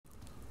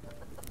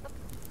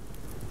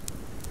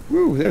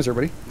Woo, there's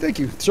everybody. Thank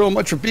you so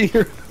much for being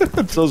here.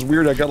 It was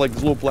weird. I got like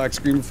this little black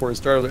screen before I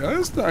started. Like, oh,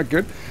 that's not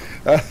good.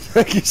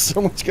 Thank you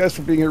so much, guys,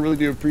 for being here. Really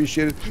do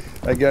appreciate it.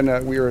 Again,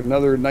 we are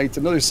another night,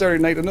 another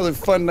Saturday night, another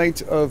fun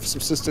night of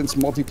Subsistence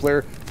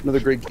multiplayer. Another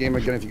great game.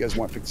 Again, if you guys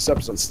want to pick this up,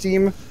 it's on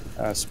Steam.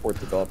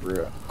 Support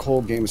developer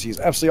Cole Games. He's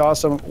absolutely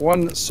awesome.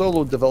 One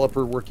solo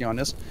developer working on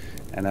this.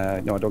 And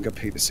no, I don't get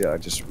paid to say it. I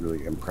just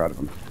really am proud of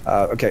him.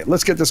 Okay,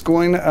 let's get this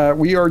going.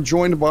 We are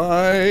joined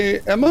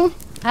by Emma.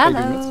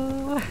 Hello.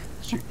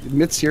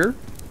 Mitz here.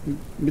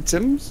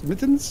 Mittens?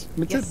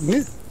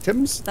 Yes.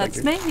 Tims?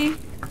 That's me.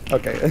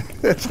 Okay.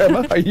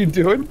 Emma, how you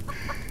doing?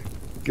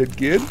 Good,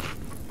 good.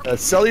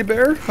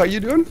 SeleBear, how you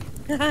doing?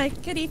 Hi,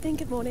 good evening,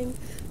 good morning.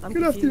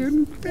 Good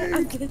afternoon. Yeah,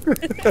 I'm good.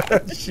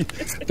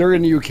 They're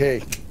in the UK.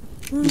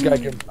 You gotta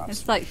give them props.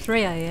 It's like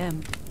 3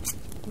 a.m.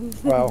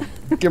 Wow.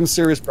 Give them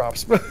serious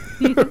props.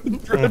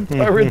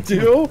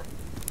 DreadPirateDuo.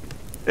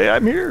 Hey,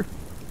 I'm here.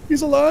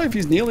 He's alive.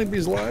 He's kneeling, but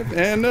he's alive.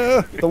 And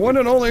the one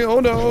and only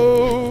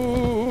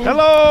Ohno.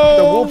 Hello.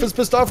 The wolf is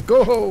pissed off.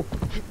 Go.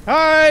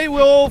 Hi,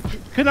 Wolf.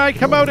 Can I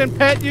come out and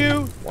pet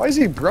you? Why is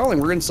he growling?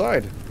 We're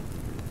inside.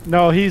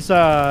 No, he's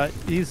yeah,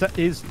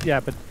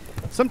 but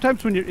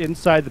sometimes when you're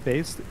inside the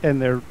base and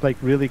they're like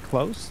really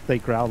close, they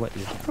growl at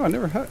you. Oh, I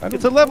never had.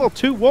 It's a level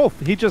 2 wolf.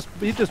 He just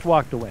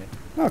walked away.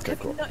 Okay,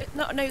 cool.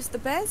 Not noticed the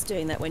bears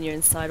doing that when you're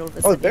inside all of a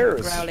Oh, sudden. the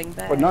bears. Growling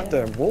bear. But not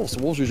yeah. the wolves.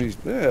 The wolves usually,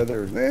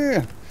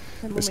 they're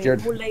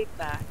scared. More laid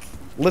back.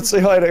 Let's say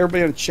hi to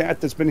everybody in the chat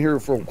that's been here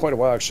for quite a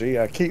while, actually.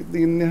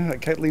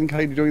 Caitlin, how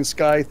you doing?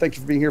 Sky, thank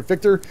you for being here.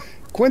 Victor,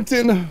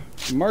 Quentin,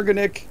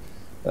 Marganik,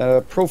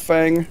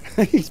 Profang,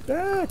 he's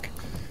back.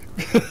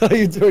 How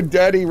you doing,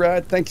 Daddy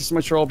Rat? Thank you so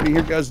much for all being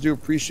here, guys. Do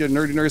appreciate it.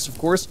 Nerdy Nurse, of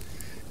course.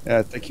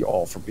 Thank you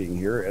all for being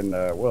here. And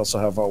we also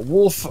have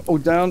Wolf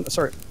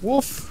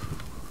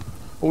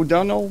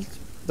O'Donnell,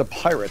 the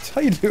pirate.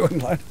 How you doing,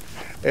 lad?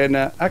 And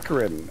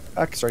Akaratiri.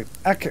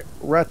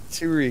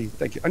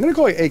 Thank you. I'm gonna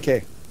call you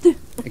AK.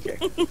 AK.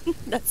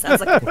 That sounds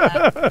like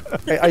a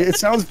plan. It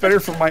sounds better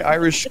from my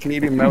Irish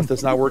Canadian mouth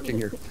that's not working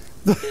here.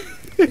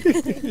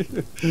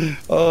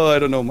 Oh, I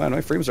don't know, man.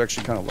 My frames are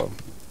actually kind of low.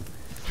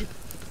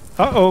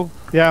 Uh-oh.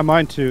 Yeah,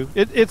 mine too.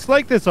 It's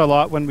like this a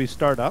lot when we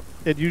start up.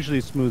 It usually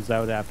smooths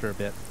out after a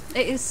bit.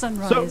 It is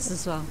sunrise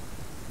as well.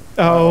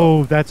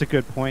 Oh, that's a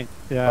good point.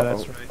 Yeah,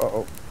 that's right.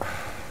 Uh-oh.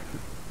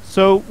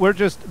 So we're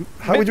just...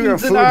 How are we doing on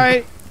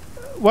food?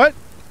 What?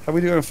 How are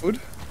we doing on food?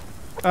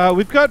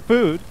 We've got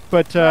food,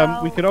 but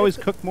we could always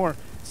cook more.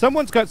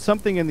 Someone's got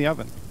something in the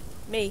oven.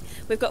 Me.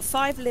 We've got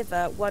 5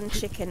 liver, 1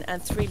 chicken,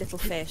 and 3 little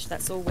fish.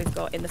 That's all we've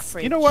got in the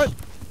fridge. You know what?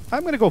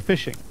 I'm going to go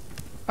fishing.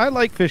 I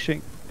like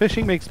fishing.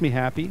 Fishing makes me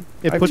happy.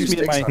 It puts me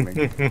in my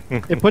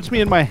it puts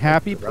me in my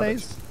happy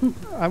place.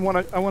 I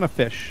want to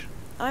fish.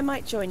 I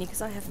might join you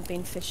because I haven't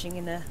been fishing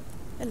in a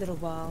little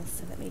while.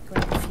 So let me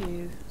grab a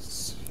few.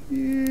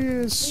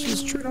 Yes,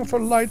 just turn off our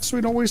lights so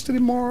we don't waste any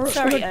more.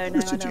 Sorry, Ono, I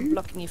know I'm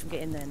blocking you from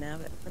getting there now,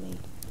 but let me...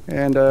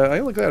 And I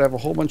look at that. I have a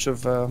whole bunch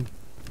of. I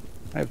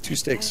have 2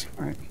 steaks.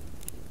 All right.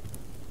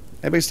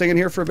 Anybody staying in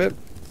here for a bit?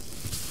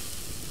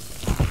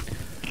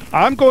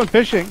 I'm going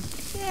fishing.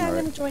 Yeah, I'm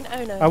going to join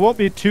Ono. I won't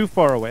be too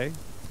far away.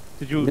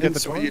 Did you get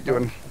the What are you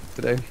doing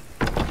today?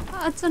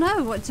 I don't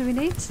know. What do we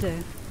need to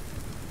do?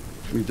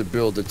 We need to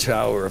build a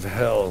tower of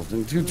hell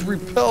and to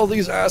repel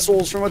these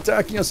assholes from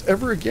attacking us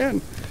ever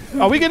again.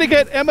 Are we going to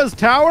get Emma's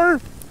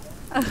tower?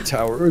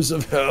 Towers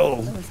of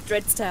hell.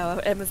 Dread's tower,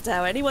 Emma's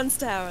tower, anyone's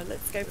tower.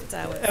 Let's go for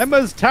towers.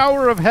 Emma's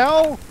tower of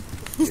hell?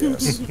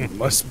 Yes. We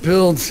must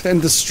build and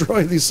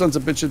destroy these sons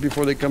of bitches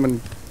before they come and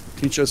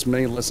teach us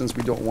many lessons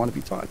we don't want to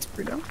be taught.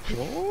 Right now.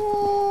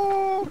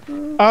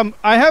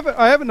 I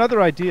have another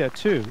idea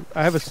too.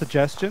 I have a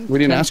suggestion. We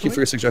didn't ask you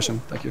for your suggestion.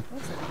 Thank you.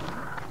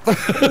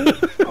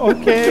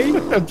 Okay.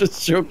 I'm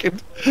just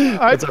joking.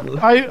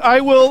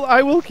 I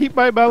will keep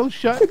my mouth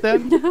shut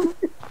then.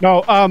 No,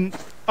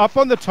 up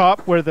on the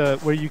top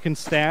where you can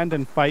stand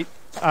and fight,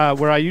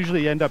 where I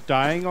usually end up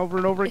dying over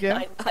and over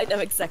again. I know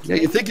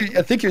exactly. Yeah,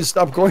 I think you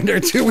stopped going there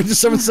too. We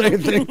just haven't said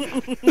anything.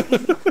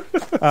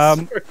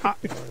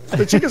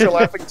 The chickens are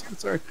laughing too.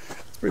 Sorry.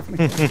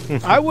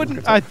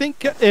 I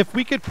think if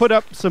we could put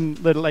up some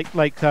little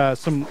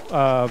some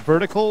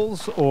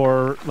verticals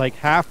or like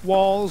half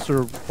walls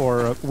or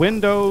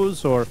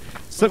windows or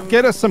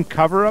get us some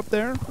cover up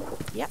there.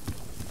 Yep.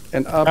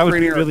 And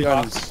upgrading really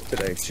our guns awesome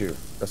today too.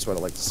 That's what I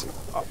like to see.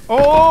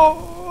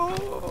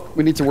 Oh!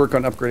 We need to work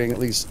on upgrading at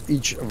least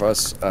each of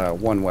us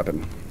 1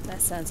 weapon.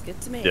 That sounds good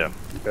to me. Yeah.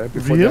 Okay,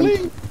 Really?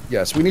 Then,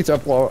 yes, we need to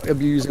I'll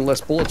be using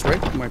less bullets,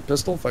 right? My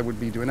pistol, if I would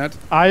be doing that.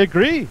 I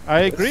agree.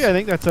 I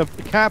think that's a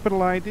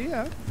capital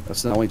idea.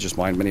 That's not only just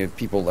mine. Many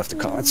people left the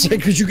comments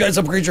saying, "Could you guys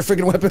upgrade your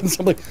freaking weapons?"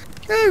 I'm like,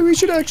 "Hey, we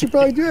should actually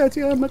probably do that."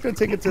 Yeah, I'm not going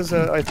to take it as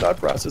a thought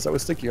process. I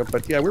was thinking of,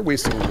 but yeah, we're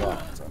wasting a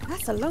lot. So.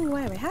 That's a long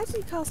way away. How do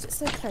you cast it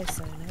so close,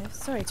 Ono?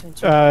 Sorry to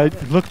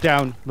interrupt. Look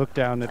down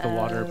at the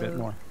water a bit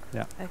more.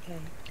 Yeah. Okay.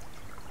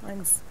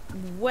 Mine's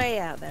way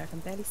out there. I can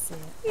barely see it.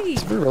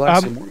 It's very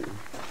relaxing morning.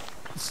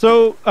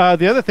 So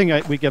the other thing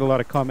we get a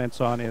lot of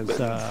comments on is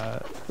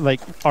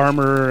like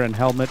armor and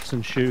helmets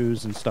and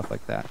shoes and stuff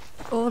like that.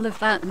 all of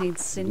that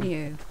needs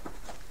sinew.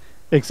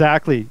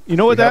 Exactly. You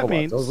know what We have that a lot,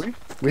 means? don't we?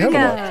 We have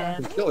Yeah.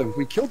 a lot.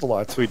 We killed a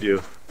lot. We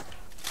do.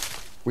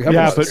 We have a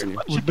Yeah, lot but of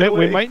sinew.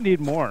 we might need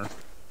more.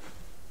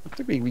 I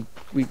think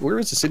where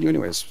is the sinew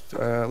anyways?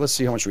 Let's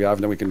see how much we have,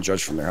 and then we can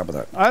judge from there. How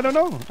about that? I don't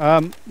know.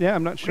 Yeah,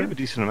 I'm not We sure. have a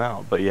decent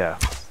amount, but yeah.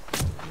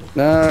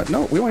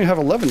 No, we only have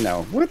 11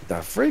 now. What the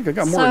frig? I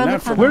got more than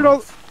that. Solar Where'd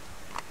all?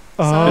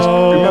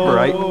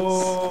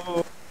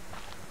 So-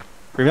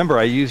 Remember,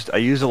 I used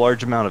a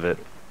large amount of it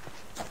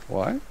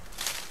Why?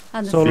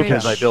 And the Solar fridge.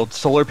 because I built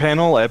solar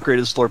panel. I upgraded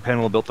the solar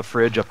panel, built the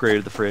fridge,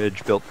 upgraded the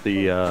fridge, built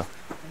the.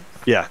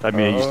 Yeah, I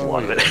mean, I used a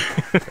lot of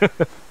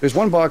it. There's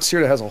one box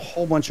here that has a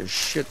whole bunch of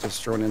shit that's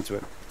thrown into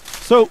it.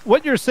 So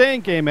what you're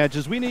saying, GameEdged,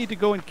 is we need to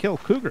go and kill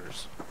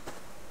cougars.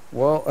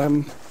 Well,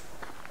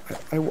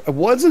 I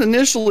wasn't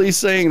initially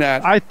saying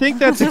that. I think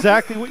that's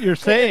exactly what you're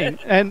saying,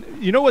 and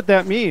you know what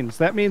that means?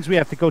 That means we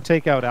have to go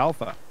take out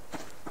Alpha.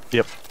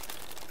 Yep.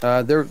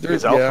 There's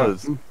Because yeah.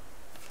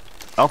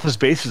 Alpha's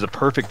base is a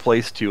perfect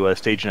place to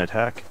stage an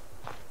attack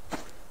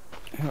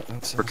Yeah,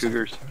 that's for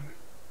cougars.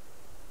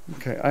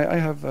 Okay, I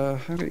have. I'm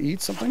gonna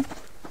eat something.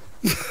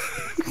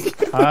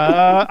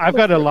 I've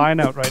got a line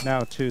out right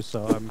now too,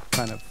 so I'm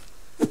kind of.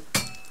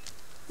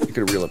 You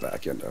could reel it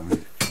back in, though.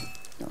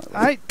 No,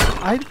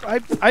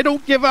 I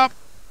don't give up.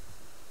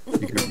 you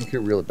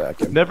can reel it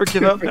back in. Never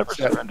give up, never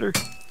surrender.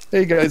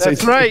 Hey guys,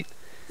 That's right.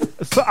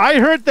 So I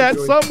heard that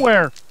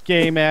somewhere.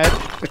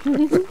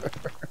 GameEdged.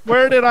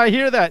 Where did I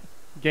hear that?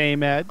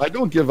 GameEdged. I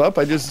don't give up.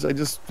 I just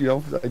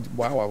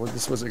wow, I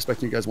just wasn't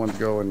expecting you guys wanted to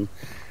go and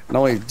not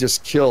only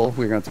just kill.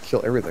 We're going to have to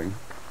kill everything.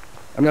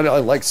 I mean, I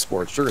like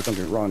sports. Sure, don't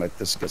get me wrong.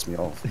 This gets me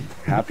all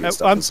happy and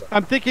stuff.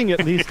 I'm thinking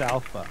at least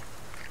Alpha.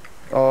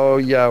 Oh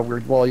yeah,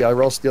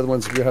 or else the other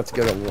ones we have to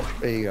get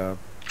a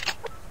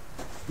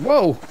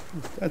whoa,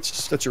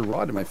 that's your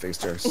rod in my face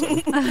there. So.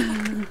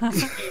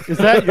 Is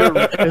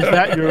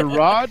that your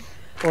rod,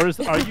 or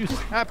are you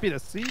happy to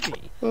see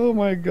me? Oh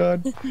my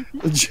God,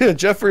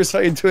 Jeffers, how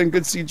you doing?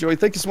 Good to see you, Joey.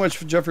 Thank you so much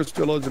for Jeffers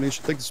to a lot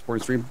donation. Thank you for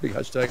support stream. Big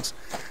hashtags.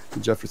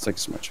 And Jeffers, thank you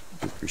so much.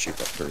 I appreciate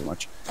that very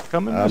much.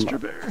 Coming, Mr.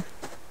 Bear.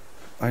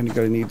 I'm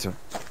gonna need to.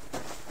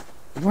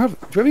 Do we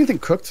have anything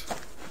cooked?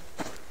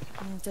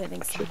 Don't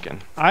think so.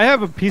 Chicken. I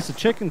have a piece of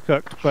chicken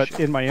cooked, but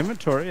in my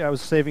inventory, I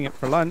was saving it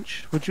for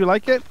lunch. Would you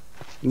like it?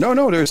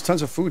 No, there's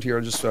tons of food here.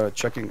 I'm just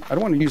checking. I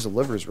don't want to use the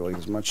livers really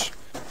as much.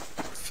 I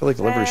feel like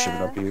the livers should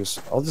not be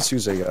used. I'll just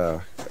use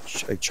a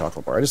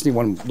chocolate bar. I just need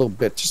one little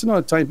bit, just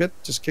another tiny bit.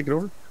 Just kick it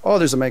over. Oh,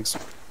 there's some eggs.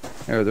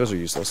 Yeah, those are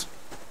useless.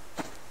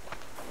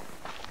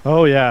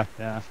 Oh yeah.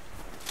 There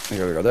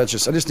we go. I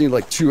just need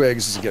like 2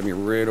 eggs to get me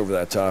right over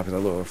that top and a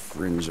little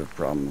fringe of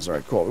problems. All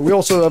right, cool. We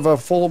also have a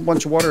full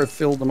bunch of water. I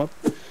filled them up.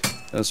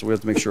 So we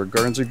have to make sure our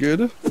gardens are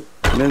good.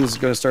 And then is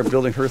going to start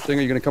building her thing.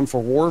 Are you going to come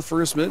for war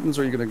first, Mittens,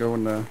 or are you going to go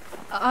and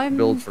I'm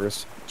build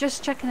first?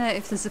 just checking out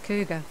if there's a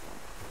cougar.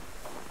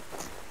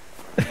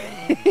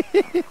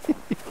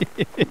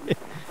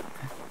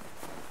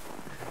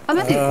 I'm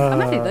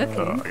only looking.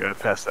 Oh, I gotta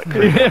pass that.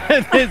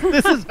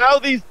 This is how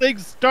these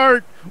things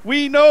start.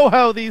 We know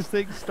how these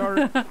things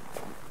start.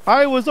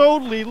 I was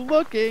only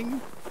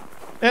looking,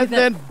 and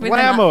then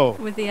blammo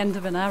With the end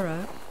of an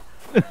arrow.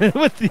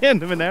 with the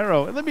end of an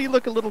arrow. Let me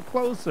look a little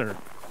closer.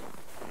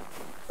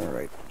 All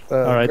right. All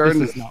right,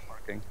 garden, this is not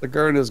working. the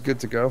garden is good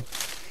to go.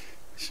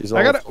 She's all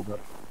I got filled up.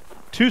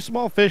 2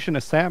 small fish and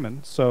a salmon,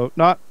 so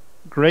not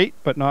great,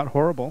 but not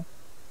horrible.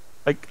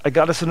 I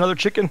got us another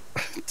chicken.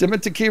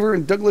 Demented Caver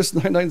and Douglas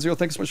 990.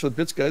 Thanks so much for the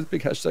bits, guys.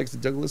 Big hashtags to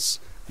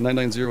Douglas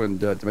 990 and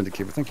Demented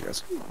Caver. Thank you,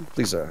 guys.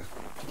 Please, if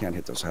you can't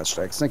hit those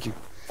hashtags, thank you.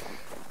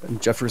 And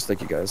Jeffers,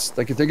 thank you, guys.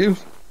 Thank you.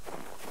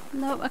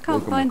 No, I can't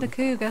Welcome, find a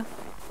welcome. cougar.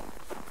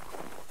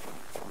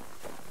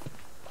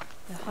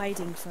 They're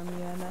hiding from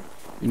you, Emma.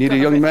 You need Got a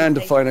a young man to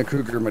reputation. find a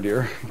cougar, my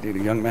dear. You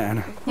need a young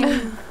man.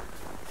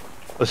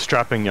 A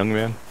strapping young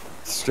man.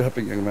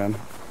 Strapping young man.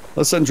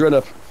 Let's send Dread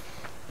up.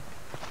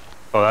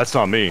 Oh, that's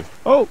not me.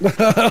 Oh,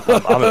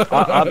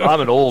 I'm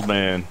an old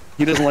man.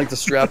 He doesn't like to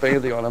strap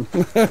anything on him.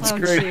 That's Oh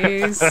great.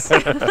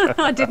 jeez.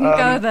 I didn't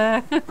go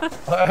there.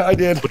 I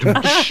did.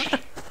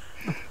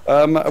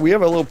 We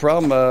have a little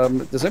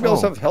problem. Does anybody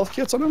else have health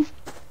kits on them?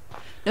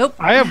 Nope.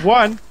 I have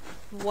one.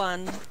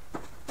 One.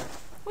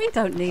 We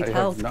don't need I have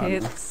health none.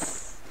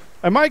 kits.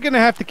 Am I going to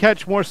have to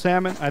catch more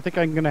salmon? I think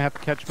I'm going to have to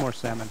catch more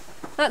salmon.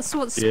 That's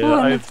what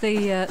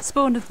Yeah,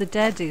 Spawn of the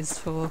Dead is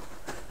for.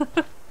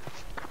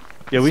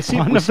 Yeah, we seem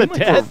Spawn of the like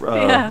dead. we're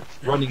Yeah.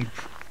 running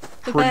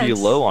The pretty beds.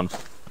 low on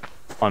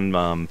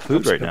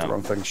food right Picked the now.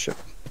 wrong thing. Shit.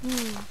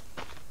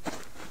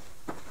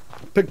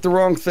 Picked the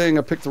wrong thing.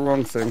 I picked the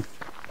wrong thing.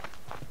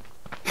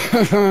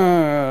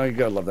 You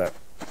gotta love that.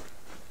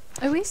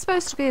 Are we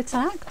supposed to be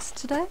attacked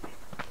today?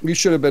 You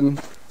should have been.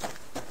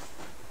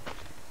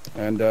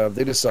 And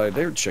they decided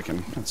they were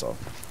chicken. That's all.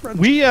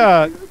 We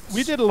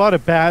did a lot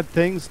of bad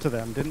things to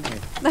them, didn't we?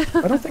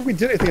 I don't think we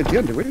did anything at the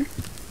end, did we?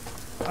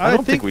 I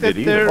don't think we that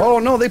did either. they're- Oh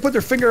no, they put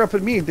their finger up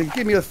at me. They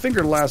gave me a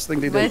finger last thing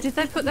they Where did. did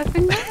they put their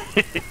finger?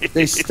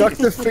 They stuck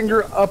their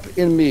finger up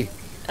in me.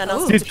 And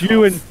Oh. I'll Did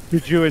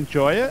you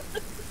enjoy it?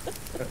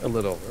 A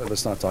little.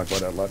 Let's not talk about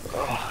that a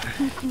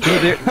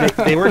lot.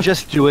 They were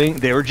just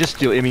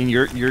doing. I mean,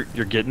 you're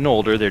getting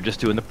older. They're just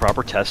doing the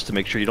proper tests to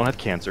make sure you don't have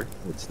cancer.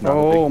 It's not.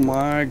 Oh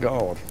my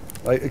God!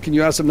 Can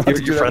you ask them not to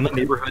do your that? friendly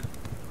neighborhood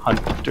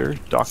hunter,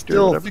 doctor.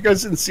 Still, whatever. if you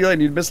guys didn't see that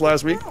and you missed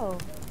last week, Oh.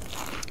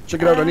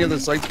 check it out on any other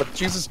sites. But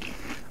Jesus,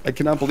 I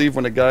cannot believe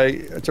when a guy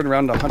turned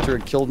around, a hunter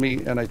had killed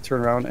me, and I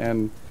turned around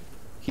and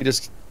he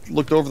just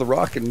looked over the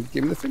rock and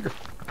gave me the finger.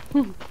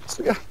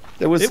 So yeah,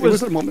 it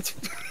was a moment.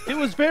 It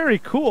was very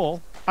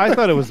cool. I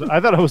thought it was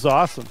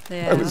awesome.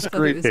 Yeah, That was I thought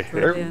great. it was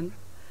brilliant.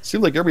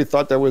 Seemed like everybody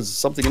thought that was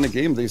something in the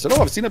game. They said,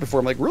 "Oh, I've seen that before."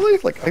 I'm like, "Really?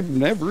 Like, I've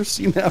never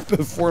seen that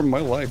before in my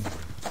life."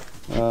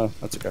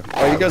 That's okay.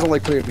 Oh, you guys don't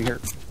like putting me here.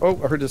 Oh,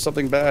 I heard there's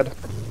something bad.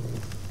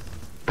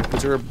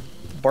 Was there a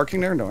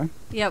barking there? No.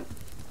 Yep,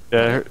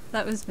 Yeah,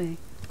 that was me.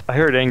 I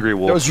heard angry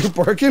wolf. That was you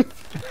barking?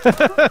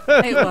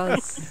 It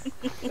was.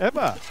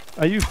 Emma,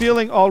 are you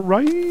feeling all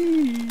right?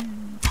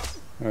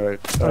 All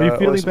right. Are you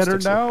feeling some better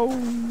sticks now?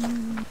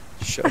 here.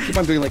 Shit, I keep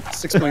on doing like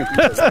 6 million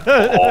things.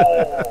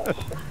 Oh,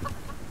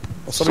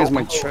 somebody's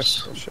my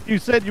chest. Oh, shit. You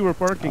said you were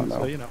barking, Oh, no.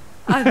 so you know.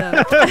 I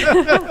know.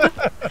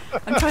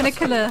 I'm trying to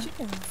kill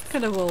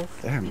a wolf.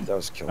 Damn, that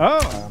was killed.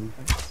 Oh.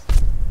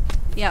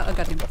 Yeah, I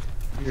got him.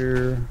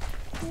 Here.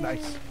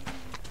 Nice.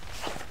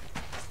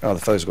 Oh, the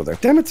feathers go there.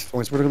 Damn it!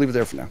 We're gonna leave it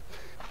there for now.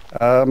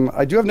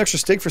 I do have an extra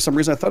steak for some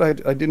reason. I thought I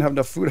didn't have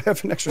enough food. I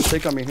have an extra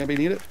steak on me. Anybody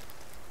need it?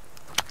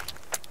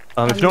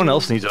 If no one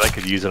else needs it, I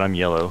could use it. I'm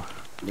yellow.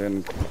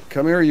 Then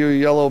come here, you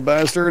yellow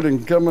bastard,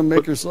 and come and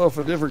make yourself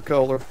a different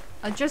color.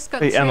 I just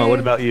got Hey two. Emma, what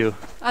about you?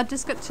 I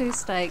just got 2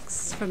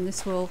 steaks from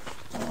this wolf.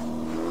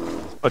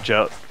 Watch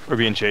out, we're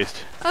being chased.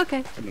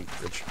 Okay.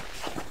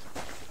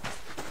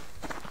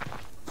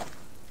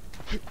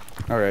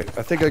 All right,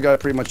 I think I got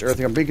pretty much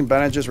everything. I'm making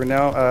bandages right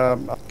now.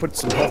 I'll put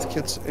some health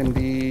kits in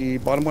the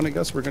bottom one, I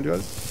guess. We're gonna do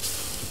it.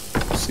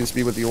 Seems to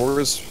be with the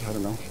ores. I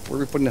don't know. Where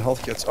are we putting the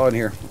health kits? Oh, in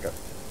here. Okay.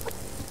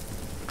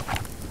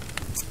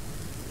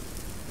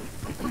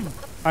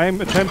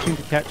 I'm attempting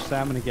to catch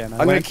salmon again. I'm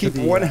gonna went to keep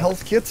the, one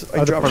health kit. I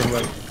other dropped,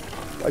 part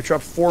of the I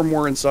dropped 4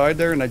 more inside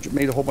there, and I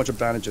made a whole bunch of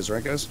bandages.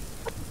 Right, guys?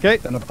 Okay.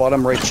 Then the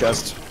bottom right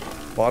chest.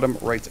 Bottom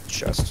right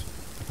chest.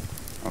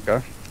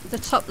 Okay. The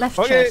top left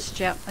Okay. chest,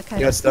 yeah. Okay.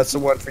 Yes, that's the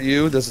one for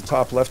you. There's the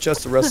top left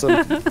chest. The rest of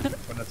them.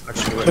 That's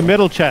actually the The right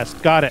middle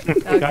chest. Got it. Got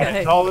it. Okay.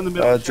 It's all in the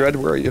middle. one. Dread,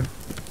 where are you?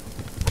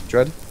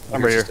 Dread?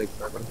 I'm right Here's here. the steak.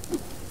 Sorry, buddy.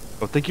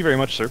 Oh, thank you very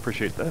much, sir.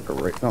 Appreciate that. All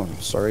right. Oh,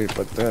 sorry,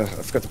 but I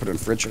forgot to put it in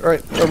the fridge. All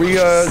right.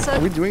 Are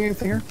we doing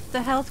anything here?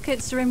 The health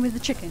kits are in with the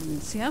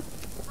chickens, yeah?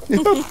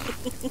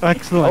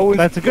 Excellent. Always,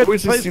 That's a good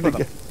always, place to see for the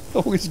them.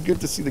 always good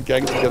to see the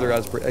gang together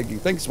as per Eggy.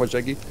 Thanks so much,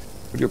 Eggy.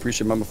 We do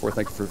appreciate Mama for.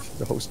 Thank you for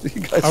the host.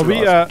 You guys Are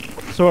we? awesome.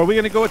 So are we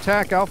going to go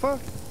attack Alpha?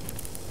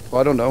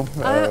 Well, I don't know.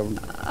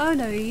 Oh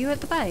no, are you at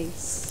the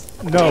base?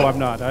 No, I'm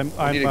not. I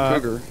need a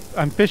cougar.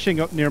 I'm fishing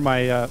up near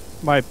my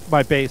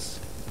my base.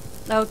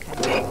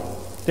 Okay.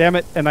 Damn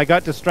it! And I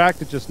got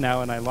distracted just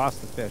now, and I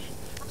lost the fish.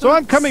 So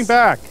I'm coming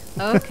back.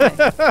 Okay.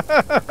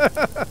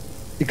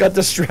 He got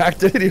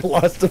distracted. He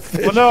lost the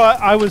fish. Well, no,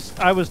 I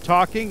was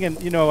talking, and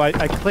you know,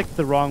 I clicked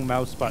the wrong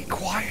mouse button.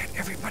 Quiet,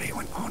 everybody.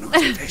 When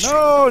Ohno's fishing.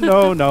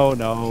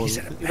 No. He's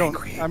an You don't-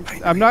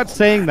 angry- I'm not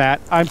saying that.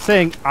 I'm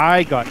saying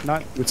I got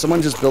not Would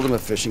someone just build him a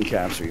fishing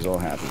cap so he's all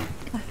happy?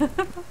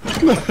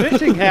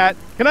 fishing hat.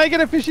 Can I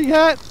get a fishing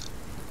hat?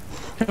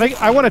 Can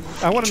I want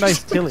a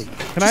nice tilly.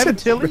 Can I have a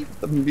tilly?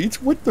 The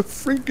meat? What the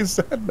freak is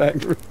that,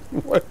 Magner?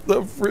 What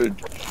the freak?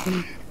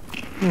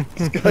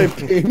 This guy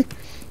pain.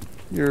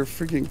 Your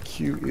freaking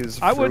queue is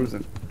I would-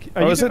 frozen.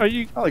 Are Oh, you is it? are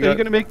you Oh, I are you got it.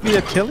 gonna make me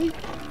a tilly?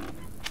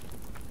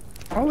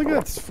 Oh, look at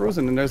that. It's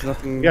frozen and there's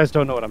nothing. You guys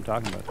don't know what I'm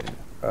talking about. Do you?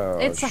 Oh,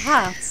 It's a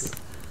hat.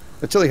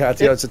 A Tilly hat.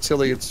 Yeah, it's a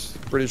Tilly. It's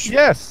British.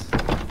 Yes.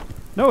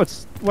 No,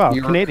 it's well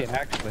You're- Canadian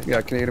actually.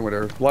 Yeah, Canadian,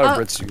 whatever. A lot of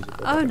Brits use it.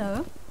 but Oh whatever.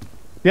 no.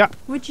 Yeah.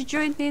 Would you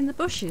join me in the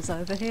bushes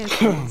over here,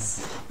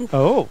 please?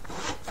 Oh.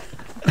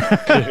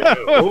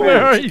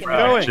 Where are you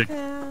going?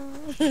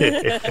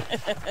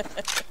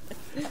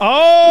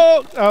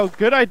 Oh,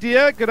 good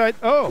idea. Good idea.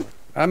 Oh,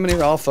 I'm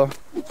near Alpha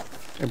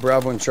and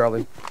Bravo and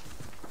Charlie.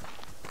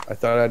 I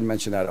thought I'd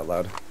mention that out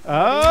loud. What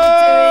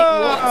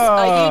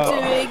are you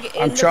oh. doing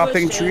in I'm the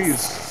chopping bushes?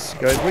 trees.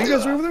 Guys, what are you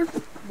guys doing over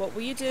there? What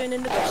were you doing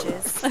in the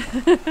bushes?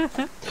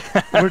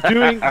 We're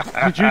doing.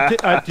 Did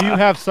you? Do you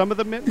have some of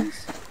the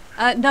mittens?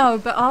 No,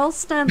 but I'll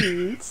stand,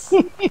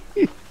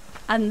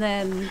 and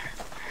then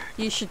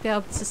you should be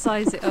able to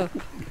size it up.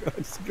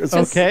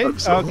 Okay.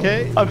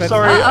 Okay. I'm That's-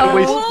 sorry. I Uh-oh.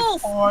 wasted,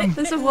 Wolf!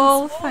 There's a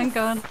wolf. Hang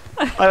on.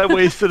 I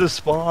wasted a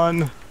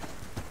spawn.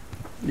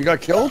 You got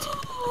killed?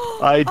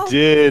 I Oh,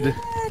 did. God,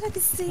 I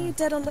can see you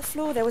dead on the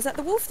floor there. Was that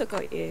the wolf that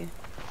got you?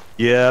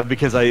 Yeah,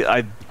 because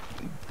I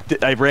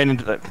ran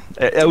into that.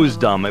 It was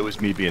dumb. It was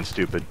me being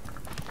stupid.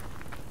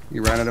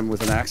 You ran at him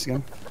with an axe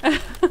again?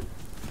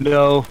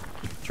 No.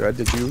 Dread,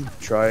 did you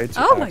try to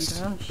Oh my axe?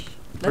 gosh.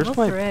 Where's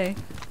Level my- 3.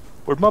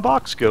 Where'd my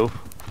box go?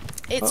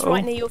 It's Uh-oh.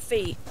 right near your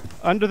feet.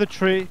 Under the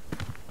tree.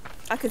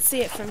 I can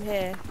see it from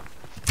here.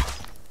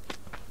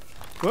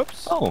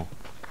 Whoops. Oh.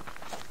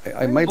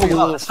 I might be a wow,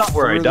 little that's not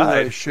where I further than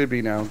I died. should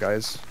be now,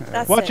 guys.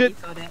 That's Watch it. it. You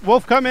got it.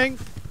 Wolf coming.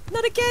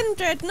 Not again,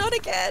 Dread. Not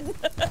again.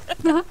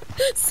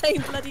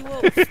 Same bloody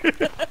wolf.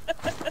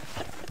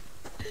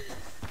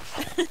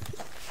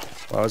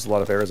 Wow, there's a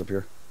lot of bears up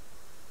here.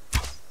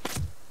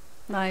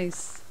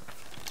 Nice.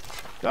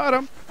 Got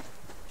him.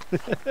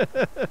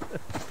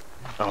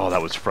 Oh,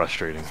 that was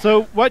frustrating.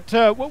 So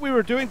what we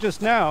were doing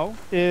just now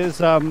is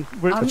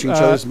we're Touching each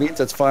other's meat,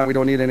 that's fine. We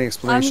don't need any I'm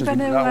explanations. We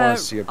gonna. do not want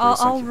to see a bear.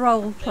 I'll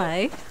role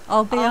play.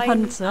 I'll be a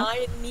hunter.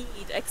 I need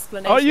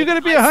explanation. Oh, you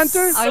gonna be a hunter?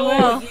 I I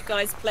saw will. you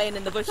guys playing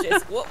in the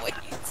bushes. What were you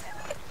doing?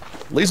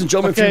 Ladies and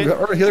gentlemen, Okay. if you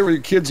are here with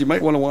your kids, you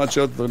might want to watch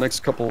out the next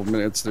couple of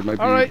minutes. They might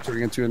be All right.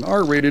 turning into an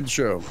R-rated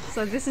show.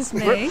 So this is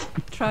me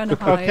trying to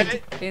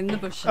hide in the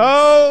bushes.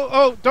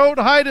 Oh, don't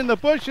hide in the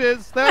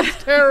bushes.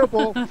 That's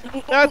terrible.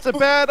 That's a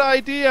bad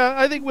idea.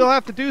 I think we'll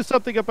have to do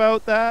something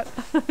about that.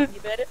 You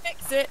better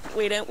fix it.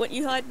 We don't want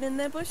you hiding in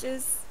their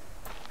bushes.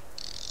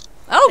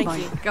 Oh Thank my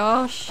you.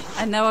 gosh!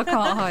 And now I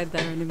can't hide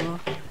there anymore.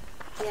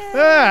 Yeah.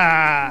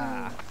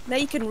 Ah. Now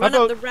you can run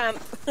How up the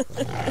ramp.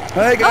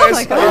 Hey guys,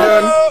 my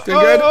how you doing?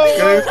 Doing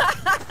good?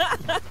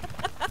 Good?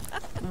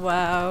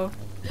 Wow.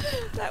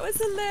 That was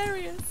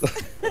hilarious.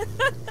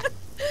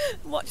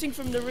 Watching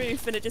from the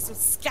roof and it just would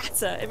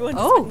scatter. Everyone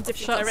just Oh, went in different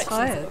shots directions.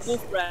 fired. And the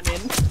wolf ran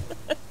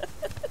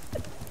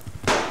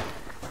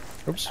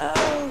in. Oops.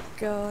 Oh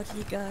god,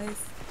 you guys.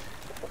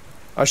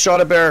 I shot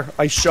a bear.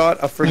 I shot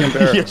a friggin'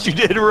 bear. Yes, you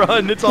did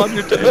run. It's on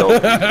your tail.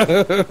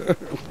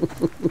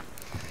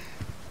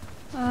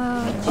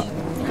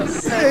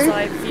 Bird's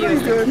eye view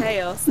of the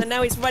chaos, and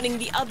now he's running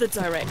the other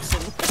direction.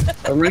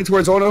 I'm running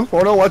towards Ono.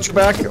 Ono, watch your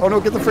back. Ono,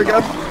 get the frig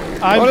up.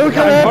 I'm, Oh,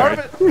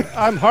 no,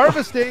 I'm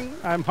harvesting.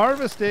 I'm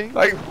harvesting.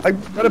 I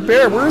got a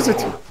bear. Where is it?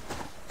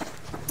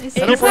 It's,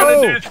 Keep it's,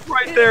 running, after, dude. It's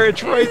right there.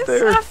 It's right it's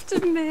there.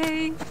 after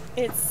me.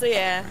 It's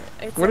yeah.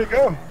 It's Where'd it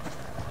go?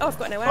 Oh, I've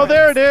got no arrows. Oh,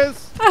 there it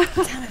is.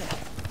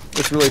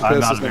 It's really I'm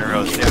pissed. out of isn't it?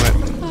 arrows, damn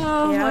it.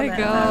 Oh Yeah, my I'm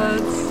god.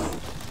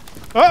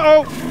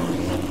 Uh-oh.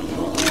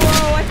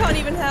 Whoa! I can't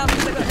even help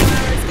because I've got no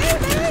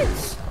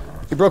arrows.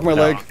 GameEdged! He broke my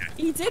leg.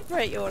 You did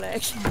break your leg.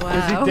 Is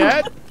Wow. he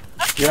dead?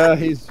 Yeah,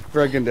 he's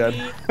friggin' dead.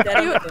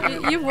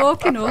 You're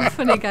walking all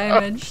funny,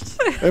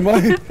 GameEdged. Am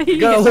I?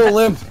 Got a little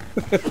limp.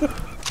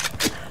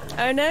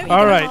 Oh no! You're All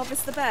gonna right.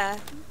 harvest the bear.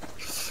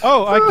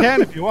 Oh, I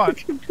can if you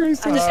want.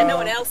 And no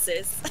one else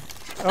is.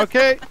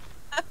 Okay.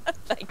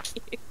 Thank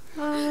you.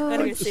 Oh,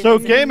 Gonna go see So,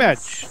 if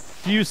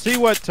GameEdged, do you see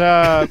what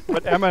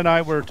Emma and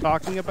I were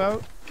talking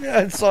about? Yeah,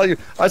 I saw you.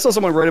 I saw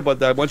someone write about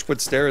that. Once you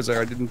put stairs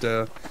there, I didn't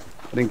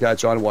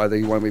catch on why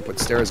they wanted me to put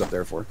stairs up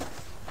there for.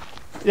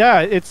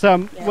 Yeah, it's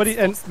what do you,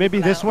 and it's maybe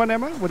this loud. one,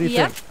 Emma? What do you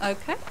yeah. think?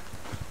 Okay.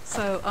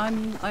 So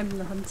I'm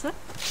the hunter.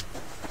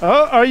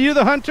 Oh, are you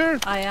the hunter?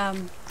 I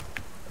am.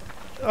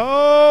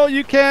 Oh,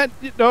 you can't.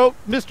 No,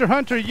 Mr.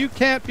 Hunter, you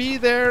can't be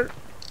there.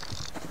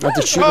 Not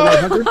to shoot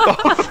another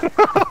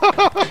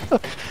hunter.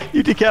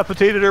 You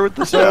decapitated her with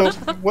the So,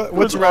 staff.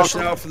 what's the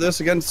rationale for this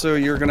again? So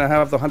you're gonna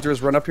have the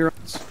hunters run up here?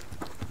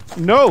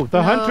 No,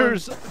 the No.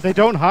 hunters, they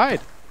don't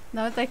hide.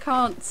 No, they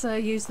can't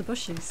use the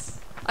bushes.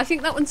 I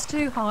think that one's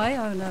too high.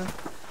 Oh no.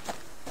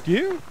 Do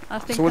you? I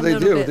think So what a do they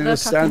little do? bit. They Look,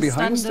 just I stand can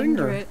behind this stand thing,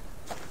 under or? it.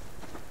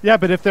 Yeah,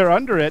 but if they're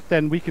under it,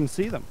 then we can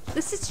see them.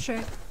 This is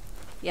true.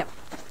 Yep.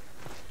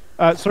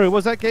 Sorry,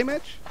 was that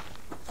GameEdged?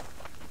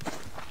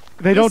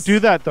 They don't do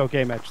that though,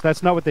 GameEdged.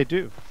 That's not what they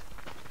do.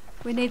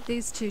 We need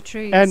these two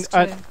trees. And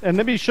too. and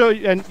let me show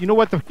you. And you know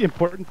what the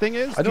important thing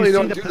is? I know you they see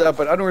don't the do that,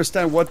 but I don't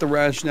understand what the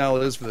rationale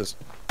is for this.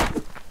 Is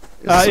this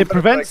it some kind of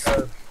prevents-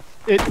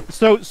 like,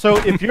 So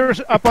if you're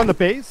up on the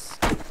base,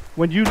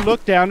 when you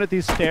look down at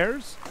these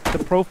stairs, the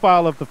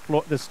profile of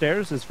the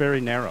stairs is very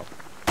narrow.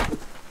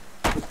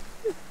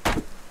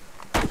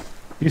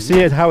 You see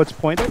it how it's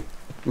pointed?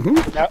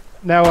 Mhm.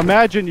 Now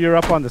imagine you're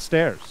up on the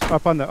stairs,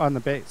 up on the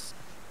base.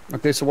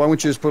 Okay, so why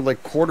wouldn't you just put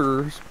like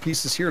quarter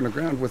pieces here in the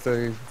ground with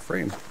a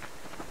frame?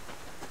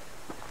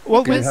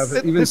 Well, can this- have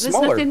it even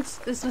smaller.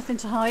 There's nothing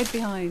to hide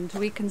behind.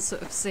 We can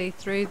sort of see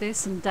through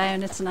this and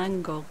down at an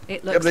angle.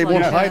 It Yeah, looks but they like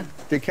won't a- hide.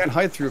 They can't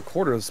hide through a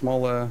quarter, a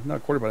small, not a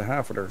quarter, but a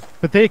half, or.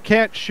 but they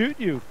can't shoot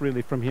you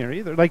really from here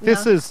either. Like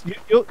this No. is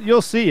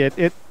you'll see it.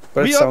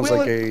 But it we- sounds we'll-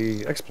 like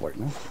a exploit,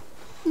 no?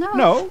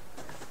 no.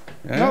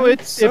 Yeah, No,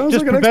 it sounds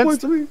just like an prevents-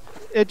 exploit to me.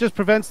 It just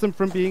prevents them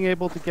from being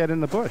able to get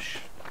in the bush.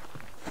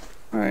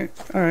 All right,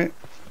 all right.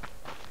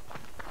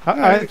 I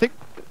Alright. think.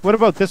 What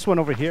about this one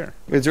over here?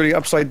 Is there any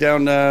upside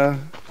down?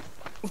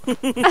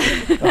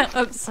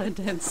 upside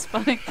down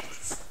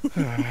spikes.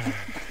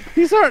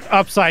 These aren't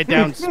upside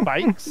down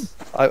spikes.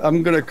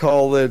 I'm gonna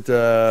call it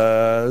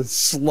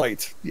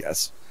slight.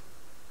 Yes,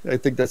 I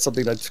think that's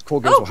something that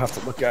Colgate will have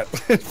to look at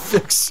and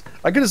fix.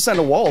 I could have sent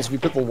the walls. We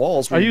put the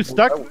walls. Are you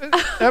stuck,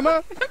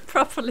 Emma?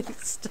 Properly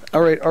stuck.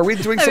 All right. Are we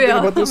doing There we something are,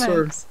 about this,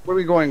 or thanks. where are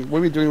we going? What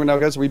are we doing right now,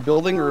 guys? Are we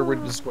building, or we're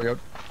just going out?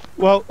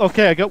 Well,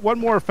 okay. I got one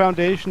more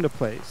foundation to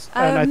place,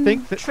 and I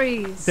think that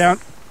trees. down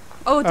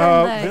Oh,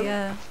 down there. really?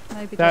 Yeah,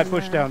 maybe that down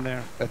bush there. down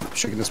there. I'm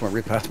shaking this one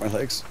right past my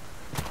legs.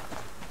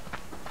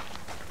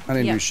 I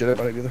didn't Yeah. do shit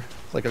about it either.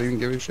 Like I didn't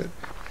give a shit.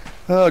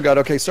 Oh god.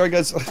 Okay, sorry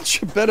guys.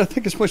 Beta,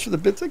 thank you so much for the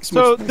bit. Thanks so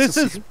So much. this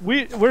is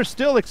we're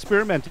still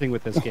experimenting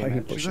with this I game. hate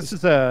Edged. bushes.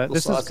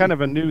 This is kind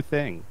of a new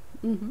thing.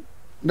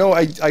 No,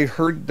 I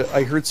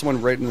heard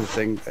someone write in the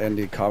thing and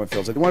the comment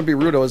fields. I didn't want to be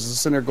rude. I was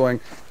just sitting there going,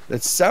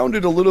 it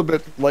sounded a little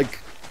bit like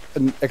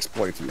an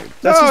exploit to me.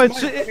 No,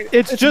 just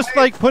it's just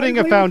my- like putting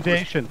a my-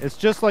 foundation. It's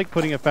just like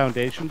putting a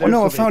foundation there. Oh no,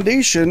 so a that-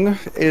 foundation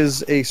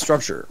is a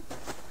structure,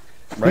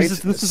 right?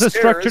 This is a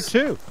structure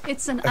Stairs- too.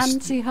 It's an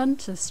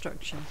anti-hunter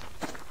structure.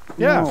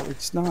 Yeah. No,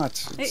 it's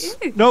not. It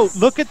is. No,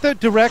 look at the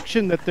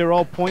direction that they're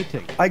all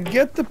pointing. I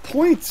get the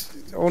point.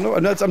 Oh no,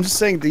 I'm just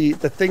saying the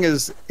thing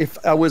is, if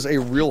I was a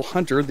real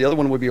hunter, the other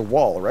one would be a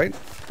wall, right?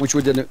 Which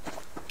would then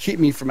keep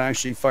me from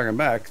actually firing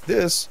back.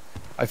 This,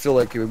 I feel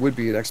like it would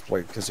be an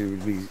exploit because it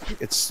would be.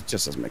 It's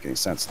just doesn't make any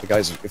sense. The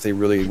guys, if they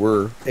really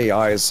were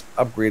AIs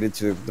upgraded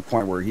to the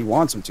point where he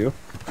wants them to,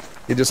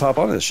 they just hop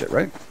onto this shit,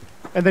 right?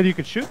 And then you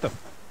could shoot them.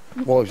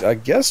 Well, I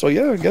guess so.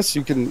 Yeah, I guess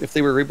you can if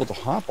they were able to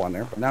hop on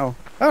there. But now,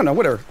 I don't know.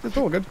 Whatever. It's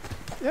all good.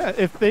 Yeah,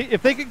 if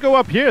they could go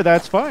up here,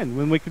 that's fine.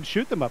 When we can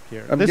shoot them up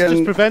here. This Again-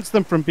 just prevents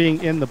them from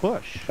being in the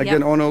bush.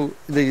 Again, Yeah. oh no,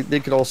 they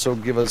could also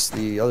give us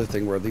the other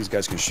thing where these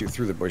guys can shoot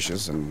through the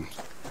bushes, and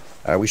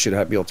we should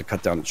be able to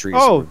cut down the trees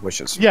Oh, with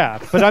bushes. Yeah,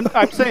 but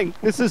I'm saying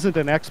this isn't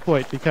an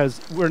exploit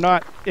because we're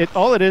not.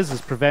 All it is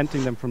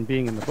preventing them from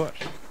being in the bush,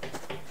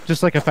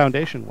 just like a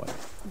foundation would.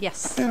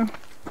 Yes. Yeah.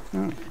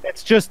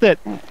 It's just that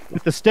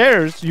with the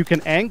stairs, you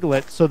can angle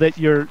it so that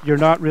you're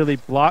not really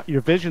your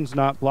vision's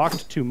not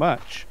blocked too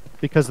much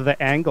because of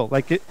the angle.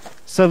 Like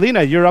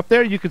Selena, you're up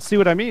there. You could see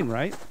what I mean,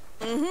 right?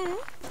 Mm-hmm.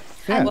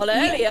 Yeah. Well,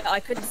 earlier I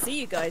couldn't see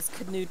you guys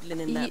canoodling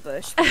in that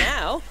bush. But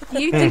now,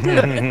 You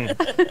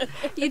didn't.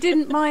 You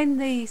didn't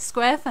mind the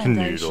square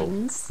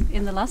foundations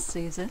in the last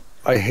season.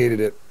 I hated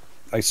it.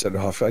 I said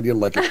off. I didn't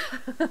like it.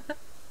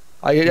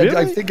 I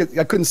Really? think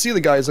I couldn't see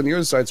the guys on the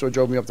other side, so it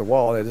drove me up the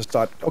wall. And I just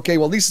thought, okay,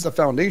 well, at least it's a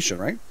foundation,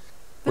 right?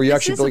 Where you're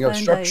This actually is building a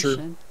structure.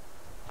 foundation.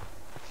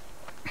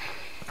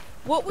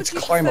 what would It's you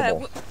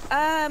climbable.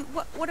 prefer?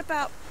 What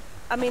about?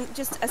 I mean,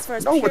 just as far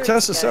as No, we'll purity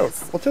test this out.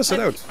 goes. We'll test it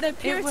No, out. No,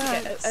 purity.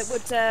 works.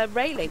 Would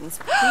railings?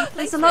 Do you There's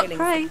place a lot of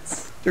railings?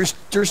 crates.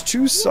 There's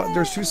two sides of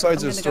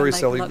the I'm story, gonna go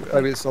Sally. make a look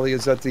I mean, Sally,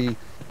 is that the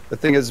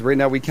thing is right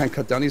now we can't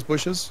cut down these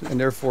bushes, and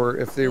therefore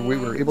if we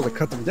were able to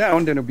cut them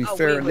down, then it would be Oh,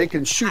 fair, we and they would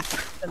can shoot,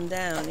 Them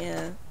down,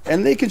 yeah.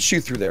 and they can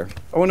shoot through there.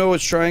 Oh no,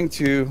 it's trying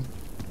to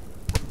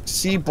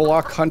see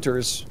block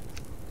hunters.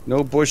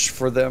 No bush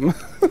for them.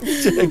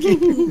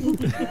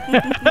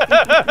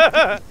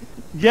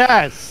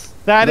 Yes,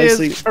 that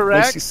is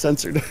correct. Nicely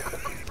censored.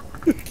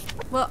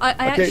 Well, I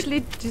Okay.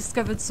 actually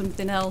discovered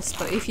something else,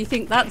 but if you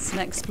think that's an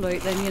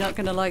exploit, then you're not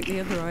going to like the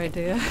other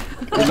idea.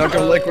 You're not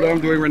gonna like what I'm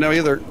doing right now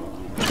either.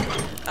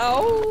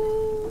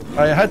 Oh,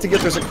 I had to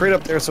get there's a crate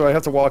up there, so I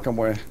have to walk him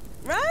away.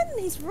 run!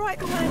 He's right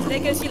behind. There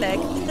goes your leg.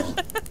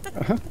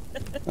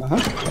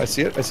 I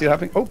see it. I see it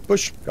happening. Oh,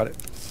 bush. Got it.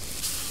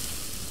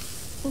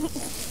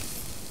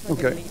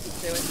 Okay.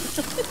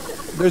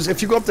 There's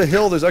if you go up the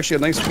hill, there's actually a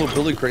nice little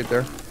building crate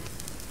there.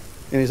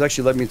 And he's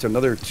actually led me to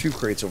another 2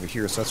 crates over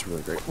here, so that's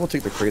really great. We'll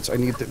take the crates. We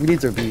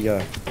need to be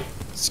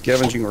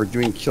scavenging or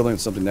killing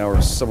something now,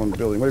 or someone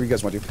building, whatever you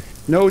guys want to do.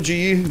 No,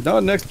 GE,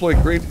 not an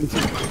exploit. Great.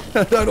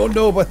 I don't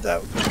know about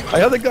that. I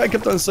had the guy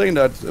kept on saying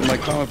that in my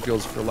comment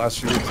fields for the last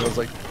few weeks. I was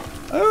like,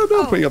 I don't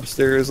know, putting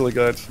upstairs like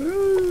that.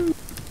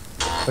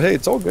 But hey,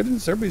 it's all good.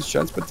 It's everybody's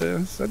chance. But I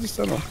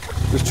don't know.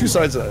 There's 2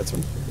 sides of that. So.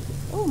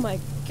 Oh, my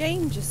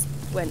game just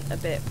went a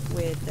bit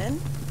weird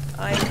then.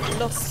 I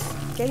lost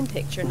game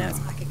picture and now it's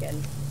back again.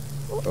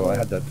 Oh, I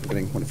had that at the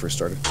beginning when it first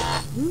started.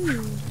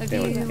 Have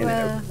Anyway, in and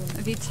out.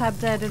 you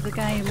tabbed out of the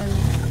game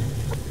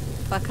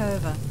and back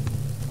over?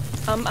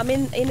 I'm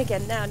in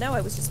again now. Now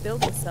I was just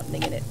building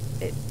something and it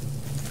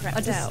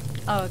crapped out.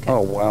 Oh, okay. Oh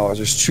wow,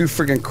 there's 2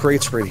 friggin'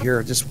 crates right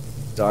here. Just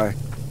die.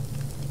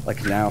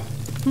 Like now.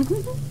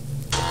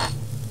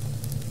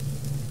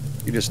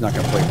 You're just not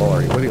gonna play ball,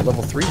 are you? What are you,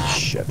 level 3?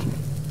 Shit.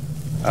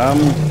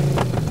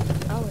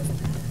 Oh, is it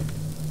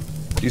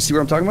bad? Do you see what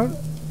I'm talking about?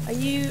 Are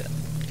you?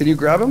 Can you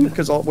grab him?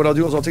 Because what I'll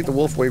do is I'll take the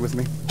wolf away with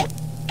me.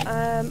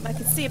 I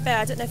can see a bear.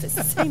 I don't know if it's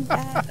the same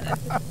bear.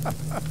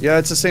 Yeah,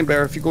 it's the same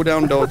bear. If you go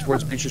down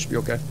towards the beach, it should be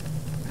okay.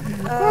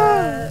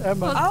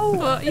 Emma. Oh,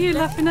 What are you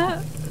laughing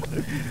at?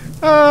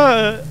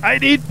 I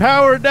need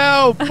power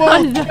now.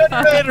 Both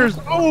generators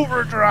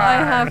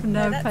overdrive. I have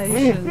no I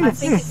patience.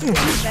 think it's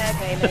a bear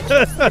game.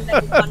 It's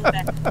level 1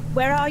 bear.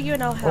 Where are you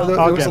and I'll Oh, help? there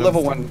I'll was get a him.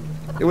 level 1.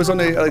 It was on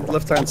the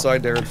left-hand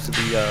side there to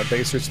the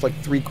base. There's like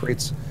 3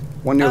 crates.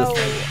 One near the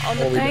fence. on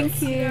the all the way down.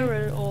 Thank you.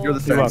 Or, Near the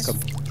You're fence.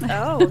 welcome.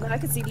 Oh, no, I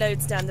can see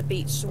loads down the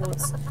beach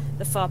towards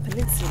the far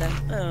peninsula.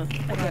 Oh, okay,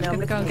 I'm now I'm going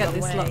to go and looking get the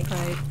this wrong lot way.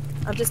 crate.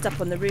 I'm just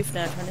up on the roof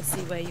now trying to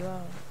see where you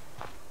are.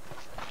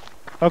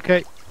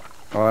 Okay.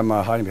 Oh, I'm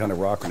hiding behind a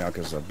rock right now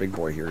because Big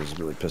Boy here is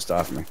really pissed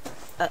off at me.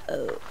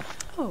 Uh-oh.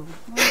 Oh,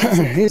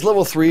 He's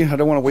level 3. I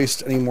don't want to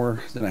waste any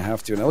more than I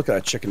have to. And I look at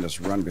that chicken just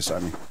run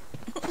beside me.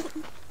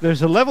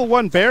 There's a level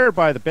 1 bear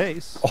by the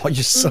base. Oh,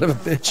 you son of a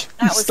bitch.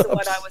 That was the Stop.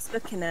 one I was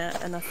looking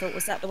at, and I thought,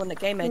 was that the one that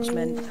GameEdged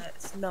meant?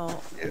 It's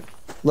not.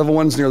 Level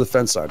 1's near the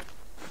fence side.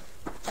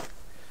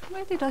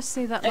 Where did I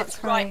see that?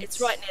 It's right.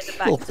 It's right near the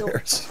back Little door.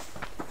 bears.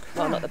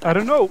 Well, not the back. I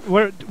don't know.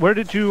 Where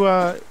did you?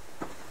 Where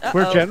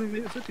Uh-oh.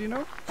 generally is it? Do you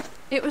know?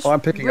 It was Oh,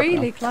 I'm picking up now.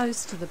 really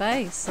close to the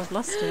base. I've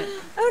lost it.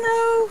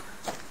 Oh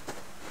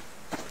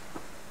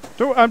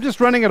I'm just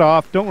running it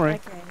off. Don't no. worry.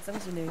 Okay, as long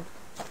as you knew.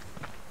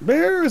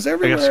 Bears I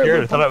everywhere. got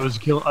scared. I thought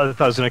I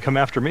thought it was gonna come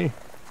after me.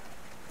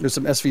 There's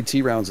some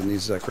SVT rounds in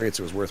these crates.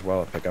 It was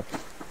worthwhile to pick up.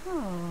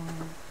 Oh.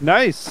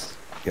 Nice.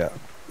 Yeah,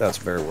 that's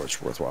very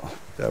worthwhile.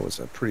 That was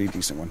a pretty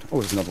decent one. Oh,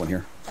 there's another one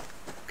here.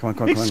 Come on,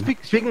 come Hey, on, come on.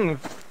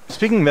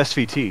 speaking of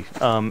SVT,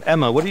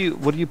 Emma, what are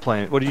you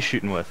playing? What are you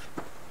shooting with?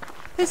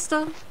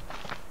 Pistol? Do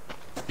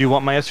you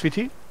want my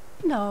SVT?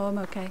 No, I'm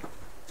okay.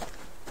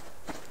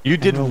 You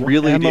did Emma-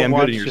 really Emma damn good in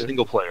wants your it.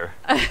 single player.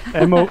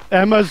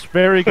 Emma's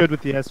very good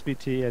with the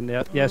SVT, and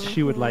yes,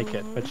 she would like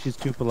it, but she's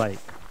too polite.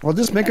 Well,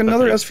 just make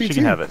another Okay, SVT. She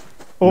can have it.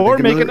 Or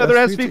Make make another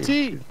another SVT.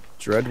 SVT.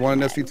 Dread one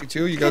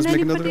SVT2. You guys Can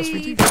make another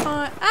anybody SVT?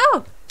 find...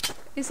 Oh!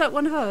 Is that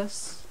one of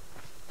us?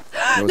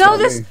 it's No, not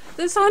there's me.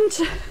 there's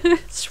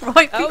hunters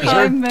right Oh,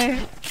 behind me.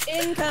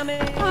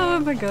 Incoming. Oh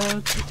my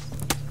god.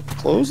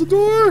 Close the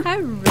door. How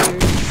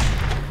rude.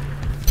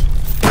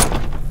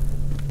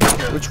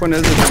 Which one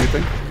is it, do you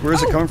think? Where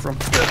is it coming from?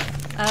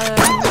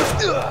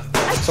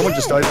 Someone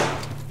just died.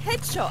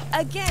 Headshot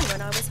again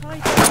when I was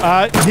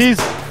hiding. He's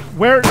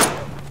where?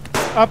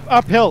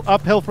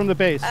 Uphill from the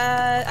base.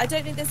 I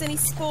don't think there's any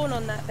spawn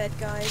on that bed,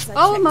 guys. I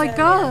Oh checked my earlier.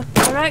 god.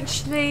 They're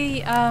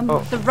actually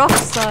the rough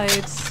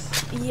sides.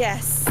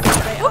 Yes, they Oops,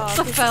 are. I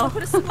Can fell. someone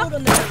put a spawn on the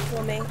bed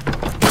for me?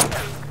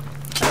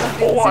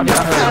 Oh, I'm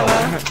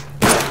down.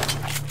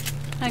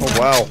 Hang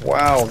Oh, on.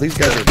 wow. These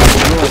guys are...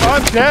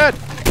 I'm dead.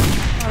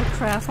 Oh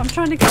crap. I'm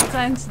trying to get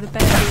down to the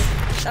base.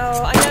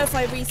 Oh, I know if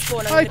I respawn,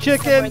 I'm Hi, going to be somewhere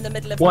chicken. in the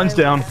middle of One's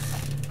nowhere. down.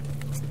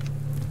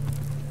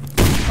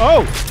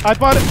 Oh, I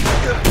bought it.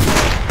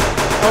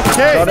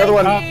 Okay. Got another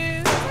one.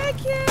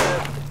 Thank you.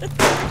 Gonna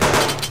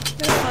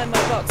find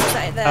my box. Is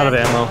that it there? Out of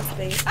ammo. Must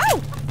be.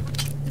 Oh!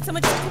 Did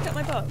someone just pick up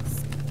my box?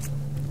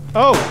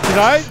 Oh, did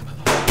I?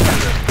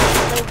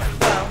 Oh,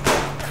 well.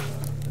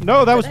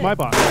 No, that was my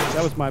box.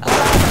 That was my box.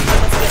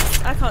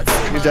 I can't see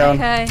He's mine. down.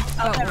 Okay.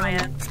 Oh, Got there I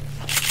one. am.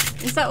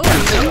 Is that all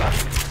of you?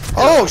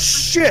 Oh,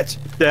 shit!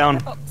 Down.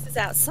 My box is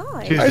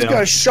outside. Two. I just down.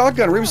 got a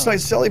shotgun. Reeves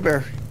Nice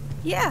SeleBear.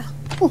 Yeah.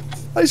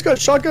 I just got a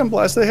shotgun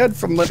blast to the head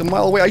from like a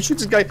mile away. I shoot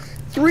this guy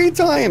 3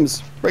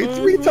 times, right?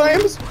 3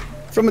 times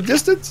from a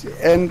distance,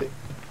 and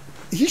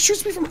he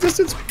shoots me from a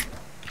distance.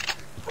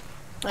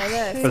 I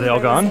know. Are they all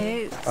gone?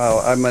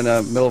 Oh, I'm in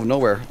the middle of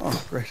nowhere. Oh,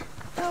 great.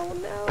 Oh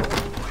no.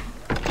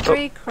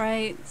 3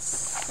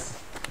 crates.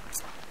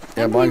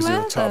 Yeah, mine's in the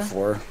Everywhere top though.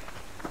 4.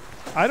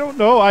 I don't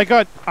know. I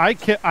got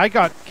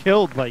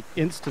killed like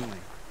instantly.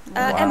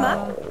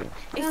 Emma,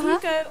 if Uh-huh. you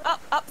go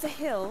up the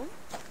hill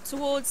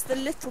towards the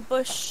little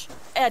bush,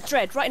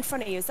 Dread, right in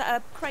front of you, is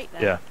that a crate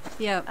there?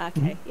 Yeah. Yeah.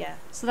 Okay, yeah.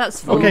 So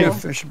that's 4. When are we Okay.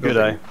 gonna finish the Good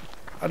building? eye.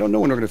 I don't know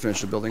when we're gonna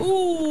finish the building.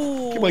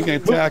 Ooh. Keep on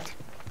getting attacked.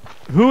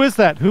 Who is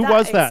that? Who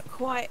was is that?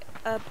 quite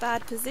a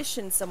bad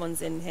position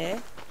someone's in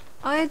here.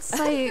 I'd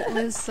say it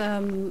was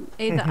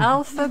either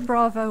Alpha,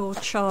 Bravo, or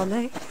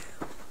Charlie.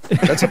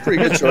 That's a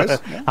pretty good choice.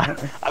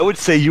 I would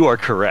say you are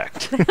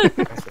correct.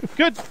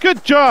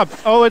 Good job.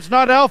 Oh, it's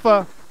not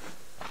Alpha.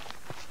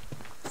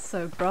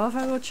 So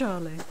Bravo or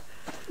Charlie.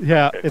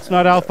 Yeah, it's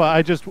not Alpha.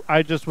 I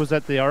just was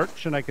at the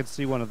arch and I could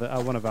see one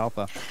of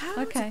Alpha.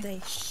 How Okay. did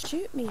they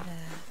shoot me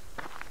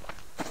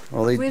there?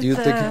 Well, they With use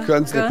the the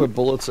guns they gun? put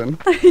bullets in.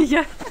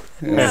 Yeah.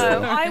 Yeah, No,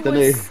 so I then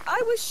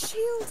was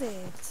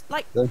shielded.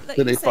 Like, Then- like then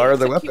you they say, fire it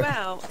the took you weapon.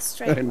 out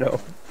straight I away. know.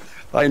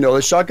 I know.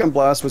 The shotgun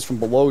blast was from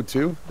below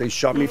too. They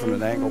shot me from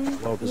an angle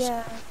below. This.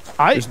 Yeah.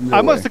 I There's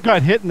no must way. have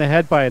got hit in the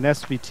head by an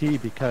SVT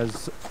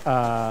because,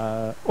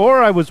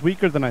 or I was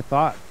weaker than I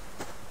thought.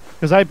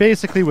 Because I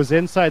basically was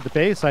inside the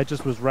base. I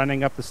just was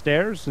running up the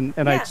stairs and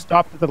I Yeah.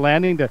 stopped at the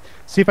landing to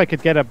see if I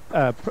could get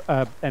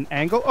an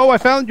angle. Oh, I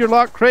found your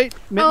locked crate,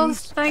 Oh,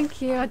 Mittens.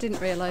 thank you. I didn't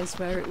realise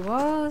where it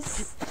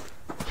was.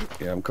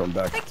 Yeah, I'm coming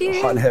back. Thank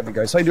you. Hot and heavy,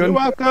 guys. How you You're doing?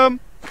 welcome.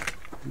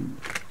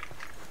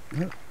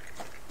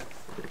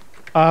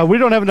 We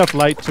don't have enough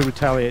light to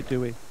retaliate, do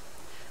we?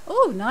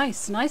 Oh,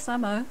 nice. Nice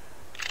ammo.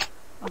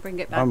 I'll bring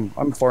it back.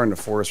 I'm far in the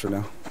forest right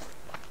now.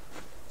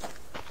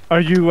 Are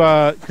you,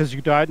 because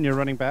you died and you're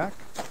running back?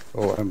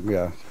 Oh,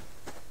 yeah.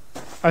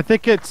 I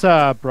think it's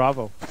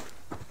Bravo.